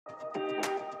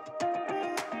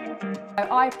So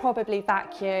I probably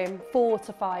vacuum 4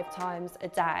 to 5 times a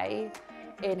day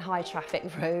in high traffic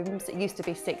rooms. It used to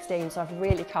be 16, so I've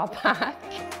really cut back.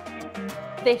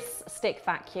 This stick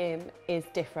vacuum is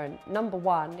different. Number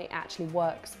one, it actually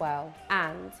works well,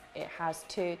 and it has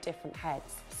 2 different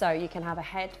heads. So you can have a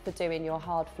head for doing your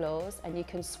hard floors, and you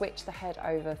can switch the head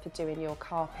over for doing your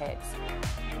carpets.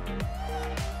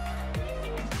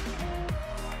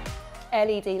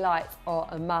 LED lights are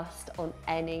a must on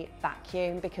any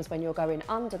vacuum, because when you're going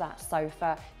under that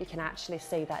sofa, you can actually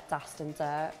see that dust and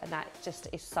dirt, and that just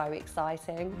is so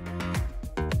exciting.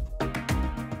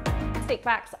 Stick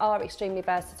vacs are extremely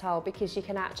versatile because you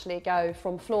can actually go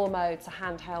from floor mode to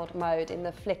handheld mode in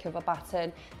the flick of a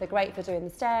button. They're great for doing the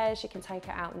stairs, you can take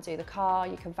it out and do the car,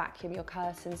 you can vacuum your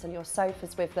curtains and your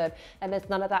sofas with them, and there's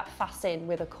none of that fussing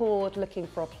with a cord looking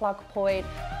for a plug point.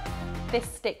 This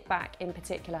stick vac in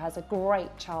particular has a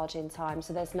great charging time,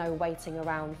 so there's no waiting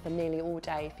around for nearly all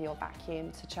day for your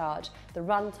vacuum to charge. The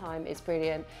run time is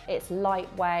brilliant, it's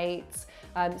lightweight,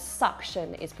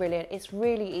 suction is brilliant, it's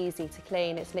really easy to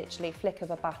clean, it's literally flick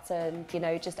of a button, you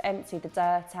know, just empty the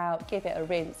dirt out, give it a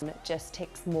rinse, and it just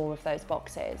ticks more of those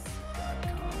boxes.